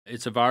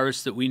It's a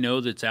virus that we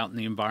know that's out in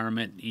the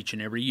environment each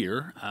and every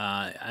year.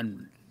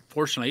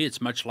 Unfortunately,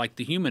 it's much like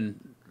the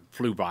human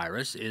flu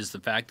virus, is the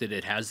fact that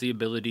it has the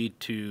ability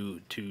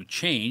to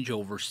change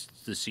over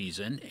the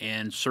season,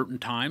 and certain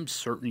times,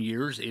 certain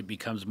years, it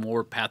becomes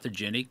more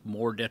pathogenic,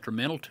 more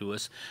detrimental to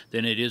us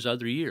than it is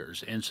other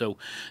years. And so,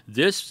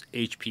 this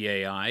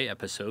HPAI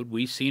episode,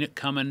 we've seen it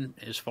coming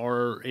as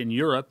far in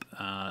Europe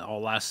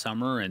all last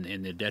summer,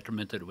 and the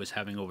detriment that it was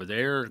having over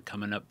there,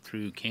 coming up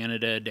through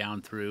Canada,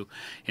 down through,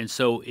 and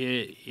so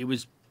it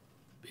was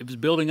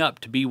building up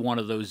to be one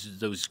of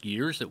those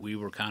years that we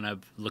were kind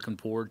of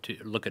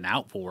looking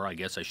out for, I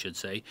guess I should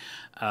say.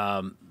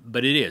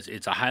 But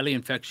it's a highly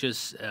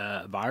infectious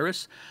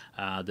virus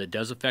that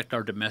does affect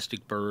our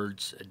domestic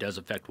birds. It does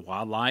affect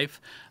wildlife.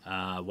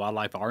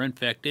 Wildlife are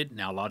infected.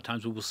 Now, a lot of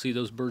times we will see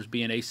those birds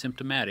being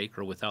asymptomatic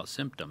or without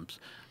symptoms.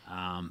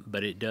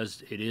 But it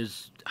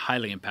is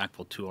highly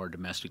impactful to our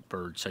domestic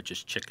birds, such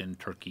as chicken,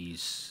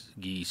 turkeys,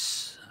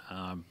 geese,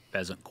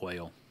 pheasant,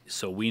 quail.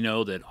 So we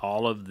know that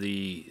all of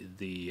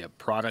the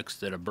products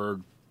that a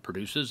bird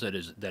produces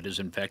that is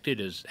infected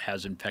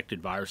has infected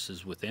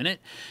viruses within it,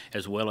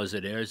 as well as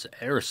it is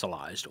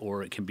aerosolized,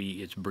 or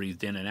it's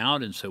breathed in and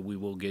out, and so we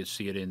will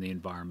see it in the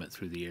environment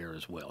through the air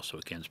as well. So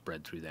it can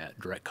spread through that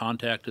direct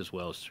contact as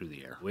well as through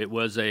the air. It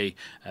was a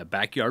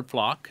backyard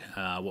flock,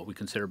 what we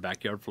consider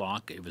backyard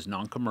flock. It was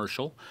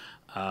non-commercial.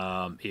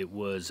 It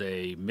was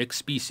a mixed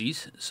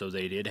species, so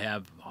they did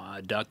have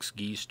ducks,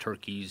 geese,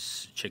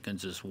 turkeys,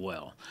 chickens as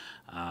well.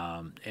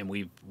 And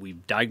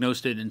we've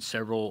diagnosed it in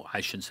several,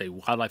 I shouldn't say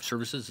Wildlife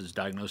Services has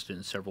diagnosed it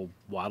in several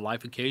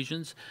wildlife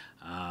occasions.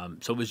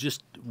 So it was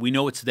just, we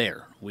know it's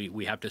there.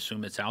 We have to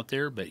assume it's out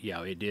there, but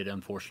yeah, it did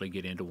unfortunately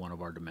get into one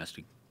of our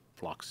domestic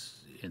flocks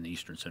in the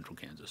eastern central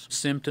Kansas.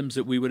 Symptoms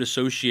that we would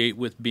associate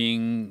with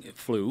being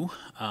flu,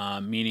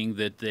 meaning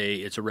that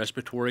it's a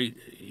respiratory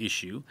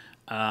issue.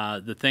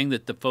 The thing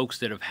that the folks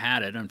that have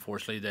had it,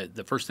 unfortunately,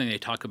 the first thing they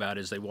talk about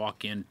is they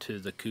walk into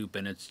the coop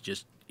and it's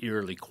just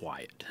eerily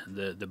quiet.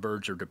 The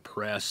birds are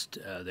depressed.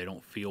 They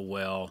don't feel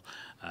well.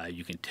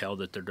 You can tell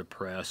that they're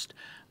depressed.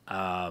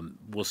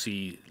 We'll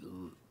see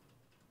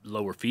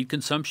lower feed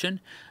consumption.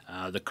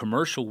 The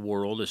commercial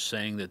world is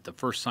saying that the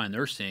first sign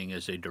they're seeing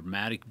is a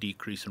dramatic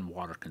decrease in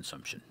water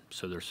consumption.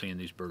 So they're seeing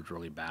these birds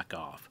really back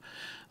off.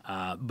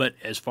 But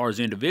as far as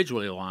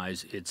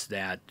individualized, it's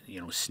that,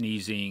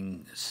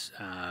 sneezing,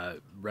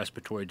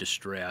 respiratory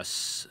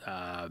distress,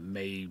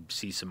 may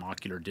see some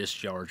ocular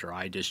discharge or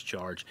eye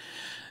discharge.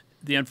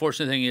 The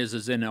unfortunate thing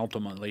is then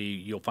ultimately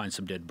you'll find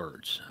some dead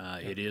birds.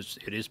 It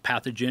is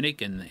pathogenic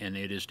and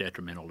it is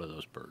detrimental to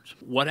those birds.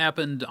 What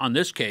happened on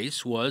this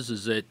case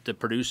is that the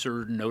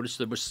producer noticed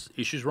there was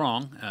issues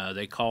wrong.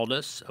 They called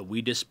us.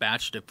 We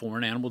dispatched a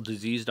foreign animal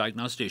disease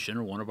diagnostician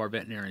or one of our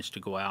veterinarians to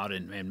go out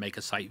and make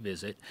a site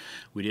visit.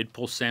 We did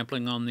pull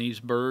sampling on these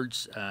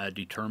birds,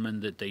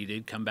 determined that they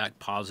did come back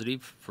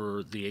positive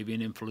for the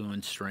avian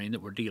influenza strain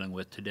that we're dealing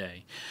with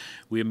today.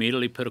 We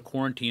immediately put a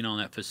quarantine on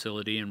that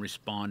facility and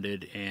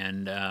responded and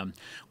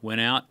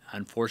went out.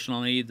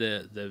 Unfortunately,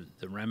 the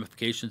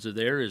ramifications of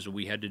there is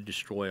we had to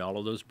destroy all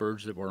of those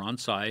birds that were on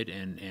site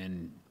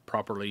and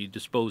properly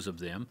dispose of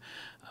them.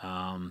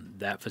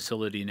 That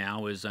facility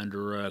now is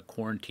under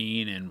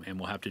quarantine and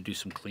we'll have to do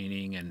some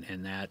cleaning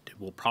and that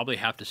will probably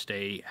have to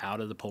stay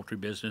out of the poultry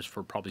business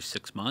for probably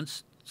 6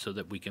 months so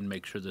that we can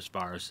make sure this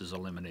virus is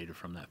eliminated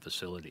from that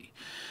facility.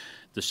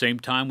 At the same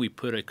time, we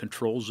put a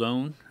control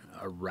zone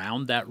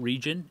around that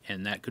region,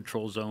 and that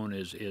control zone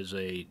is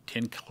a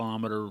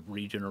 10-kilometer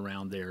region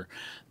around there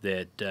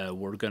that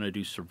we're going to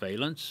do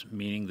surveillance,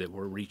 meaning that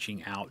we're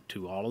reaching out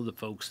to all of the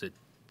folks that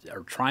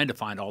are trying to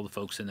find all the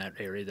folks in that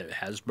area that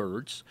has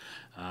birds,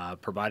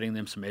 providing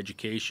them some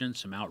education,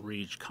 some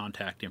outreach,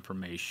 contact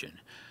information.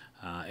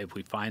 If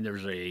we find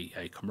there's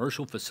a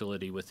commercial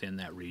facility within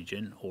that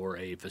region or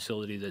a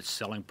facility that's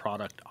selling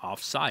product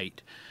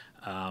off-site,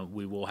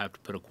 we will have to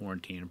put a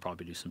quarantine and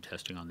probably do some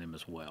testing on them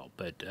as well.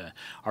 But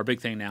our big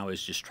thing now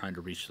is just trying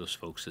to reach those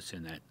folks that's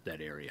in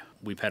that area.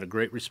 We've had a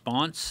great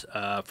response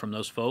from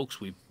those folks.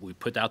 We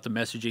put out the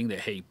messaging that,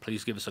 hey,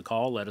 please give us a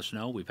call, let us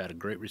know. We've had a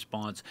great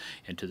response,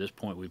 and to this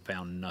point, we've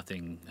found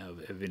nothing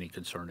of any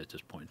concern at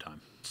this point in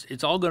time.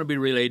 It's all going to be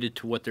related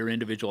to what their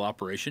individual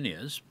operation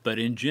is, but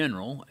in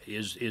general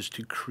is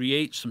to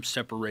create some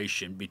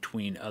separation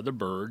between other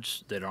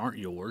birds that aren't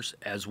yours,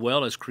 as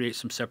well as create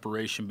some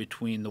separation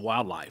between the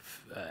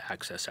wildlife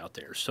access out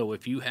there. So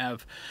if you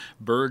have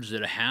birds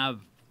that have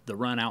the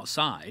run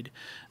outside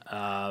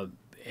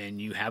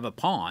and you have a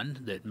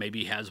pond that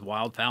maybe has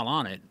wildfowl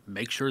on it,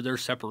 make sure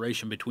there's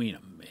separation between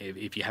them.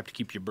 If you have to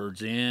keep your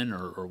birds in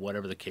or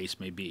whatever the case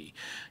may be,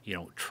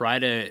 try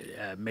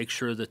to make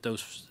sure that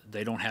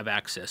they don't have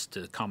access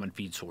to common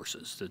feed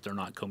sources, that they're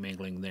not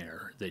commingling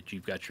there, that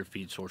you've got your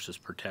feed sources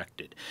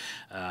protected.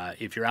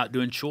 If you're out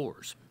doing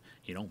chores,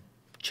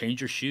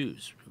 change your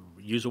shoes.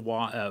 use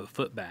a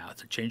foot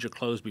bath, change your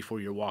clothes before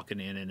you're walking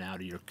in and out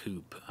of your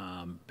coop,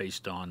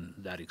 based on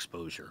that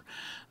exposure.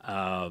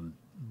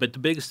 But the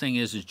biggest thing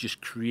is just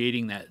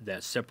creating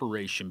that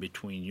separation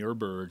between your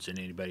birds and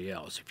anybody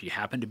else. If you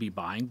happen to be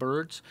buying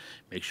birds,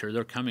 make sure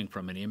they're coming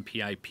from an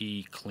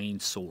MPIP clean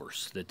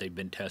source, that they've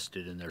been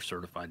tested and they're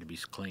certified to be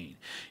clean.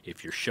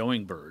 If you're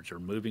showing birds or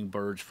moving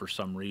birds for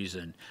some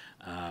reason,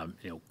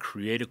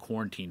 create a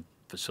quarantine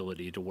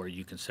facility to where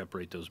you can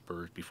separate those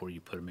birds before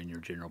you put them in your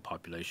general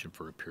population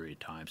for a period of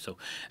time. So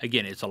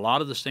again, it's a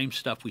lot of the same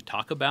stuff we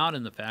talk about,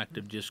 and the fact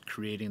of just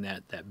creating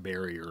that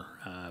barrier,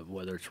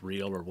 whether it's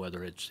real or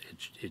whether it's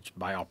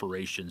by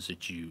operations,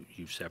 that you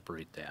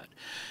separate that.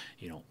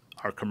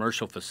 Our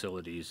commercial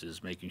facilities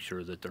is making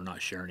sure that they're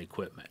not sharing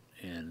equipment,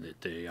 and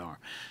that they are.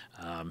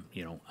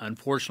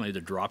 Unfortunately,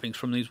 the droppings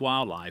from these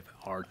wildlife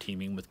are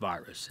teeming with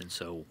virus, and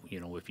so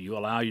if you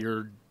allow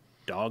your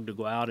dog to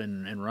go out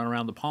and run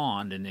around the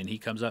pond, and then he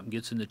comes up and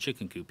gets in the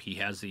chicken coop, he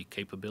has the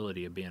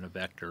capability of being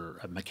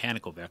a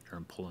mechanical vector,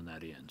 and pulling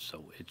that in.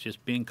 So it's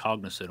just being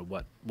cognizant of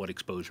what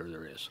exposure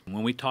there is.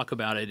 When we talk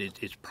about it,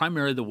 it's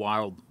primarily the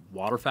wild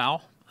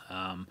waterfowl.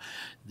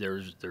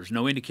 There's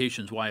no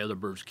indications why other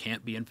birds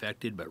can't be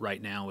infected, but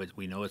right now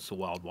we know it's the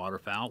wild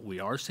waterfowl. We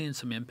are seeing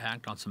some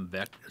impact on some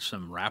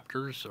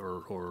raptors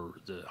or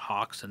the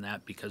hawks and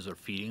that, because they're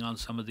feeding on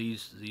some of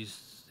these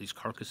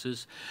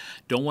carcasses.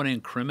 Don't want to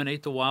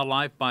incriminate the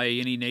wildlife by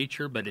any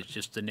nature, but it's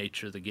just the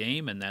nature of the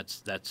game, and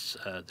that's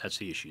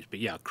the issues. But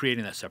yeah,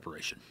 creating that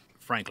separation.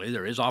 Frankly,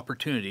 there is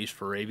opportunities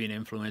for avian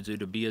influenza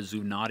to be a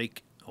zoonotic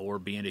or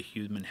being a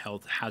human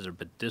health hazard,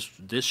 but this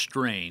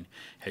strain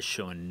has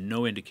shown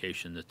no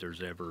indication that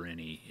there's ever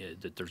any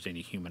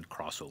human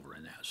crossover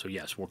in that. So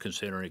yes, we're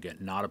considering, again,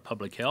 not a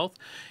public health,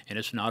 and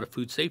it's not a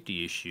food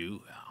safety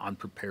issue on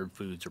prepared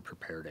foods or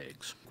prepared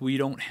eggs. We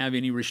don't have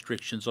any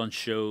restrictions on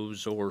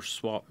shows or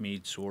swap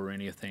meets or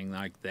anything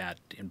like that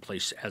in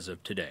place as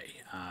of today.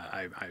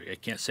 I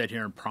can't sit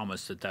here and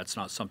promise that that's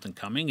not something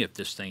coming if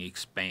this thing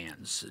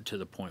expands to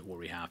the point where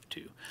we have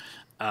to.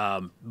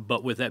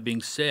 But with that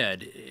being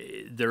said,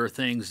 there are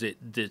things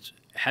that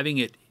having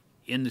it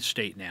in the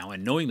state now,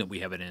 and knowing that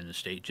we have it in the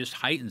state, just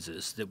heightens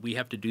this, that we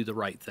have to do the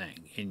right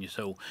thing. And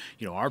so,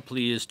 our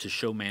plea is to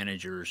show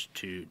managers,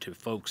 to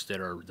folks that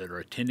are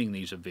attending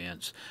these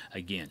events,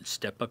 again,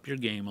 step up your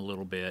game a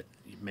little bit,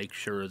 make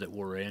sure that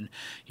we're in.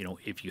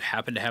 If you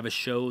happen to have a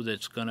show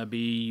that's going to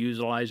be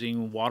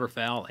utilizing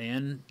waterfowl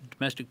and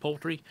domestic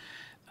poultry,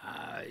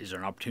 is there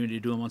an opportunity to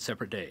do them on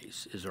separate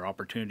days? Is there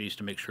opportunities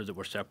to make sure that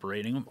we're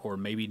separating them, or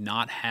maybe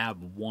not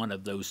have one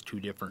of those two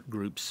different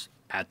groups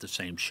at the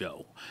same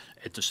show,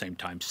 at the same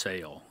time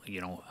sale?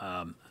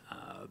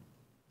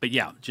 But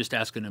yeah, just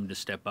asking them to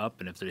step up,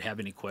 and if they have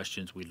any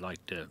questions, we'd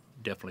like to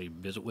definitely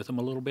visit with them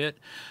a little bit.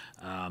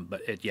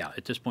 But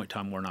at this point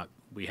in time,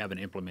 we haven't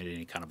implemented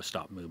any kind of a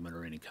stop movement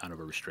or any kind of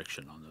a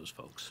restriction on those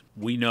folks.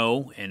 We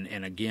know,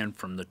 and again,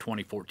 from the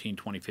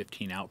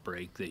 2014-2015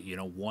 outbreak, that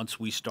once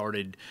we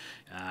started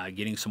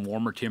getting some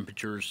warmer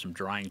temperatures, some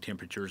drying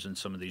temperatures in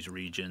some of these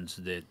regions,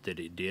 that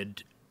it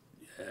did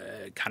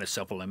kind of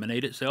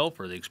self-eliminate itself,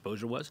 or the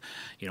exposure was.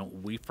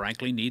 We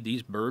frankly need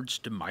these birds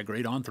to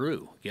migrate on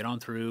through, get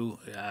on through,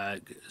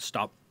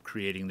 stop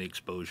creating the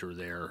exposure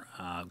there.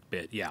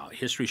 But yeah,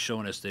 history's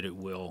showing us that it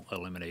will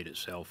eliminate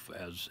itself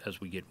as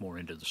we get more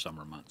into the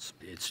summer months.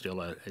 It's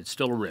still a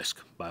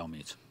risk, by all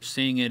means.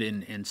 Seeing it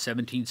in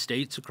 17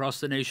 states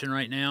across the nation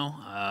right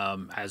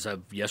now. As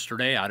of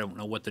yesterday, I don't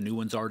know what the new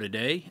ones are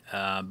today,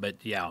 but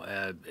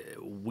yeah,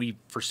 we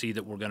foresee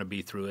that we're going to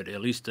be through it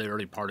at least the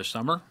early part of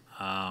summer.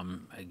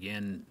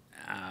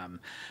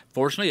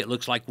 Fortunately, it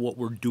looks like what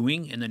we're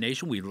doing in the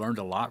nation, we've learned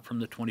a lot from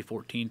the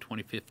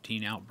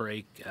 2014-2015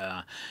 outbreak.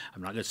 I'm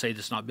not going to say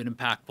it's not been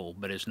impactful,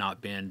 but it's not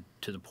been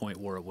to the point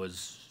where it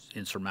was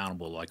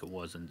insurmountable like it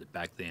was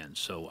back then.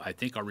 So I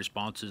think our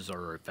responses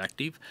are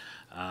effective,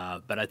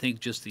 but I think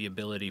just the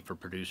ability for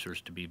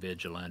producers to be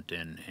vigilant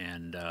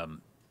and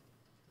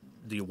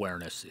the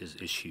awareness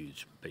is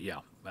huge. But yeah,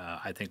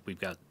 I think we've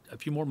got a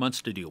few more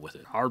months to deal with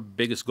it. Our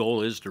biggest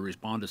goal is to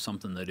respond to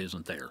something that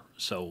isn't there.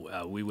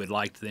 So we would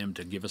like them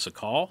to give us a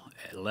call,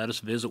 let us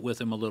visit with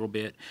them a little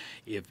bit.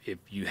 If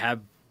you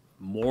have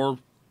more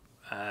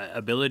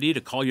ability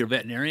to call your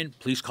veterinarian,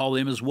 please call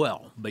them as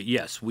well. But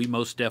yes, we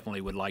most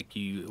definitely would like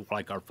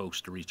our folks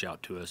to reach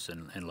out to us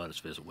and let us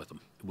visit with them.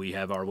 We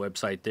have our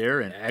website there,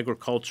 and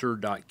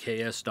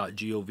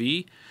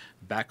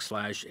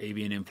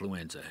agriculture.ks.gov/avian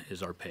influenza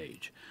is our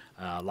page.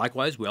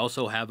 Likewise, we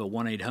also have a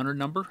 1-800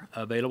 number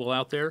available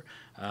out there.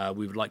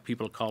 We would like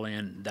people to call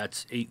in.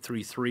 That's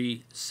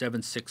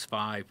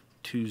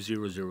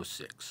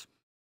 833-765-2006.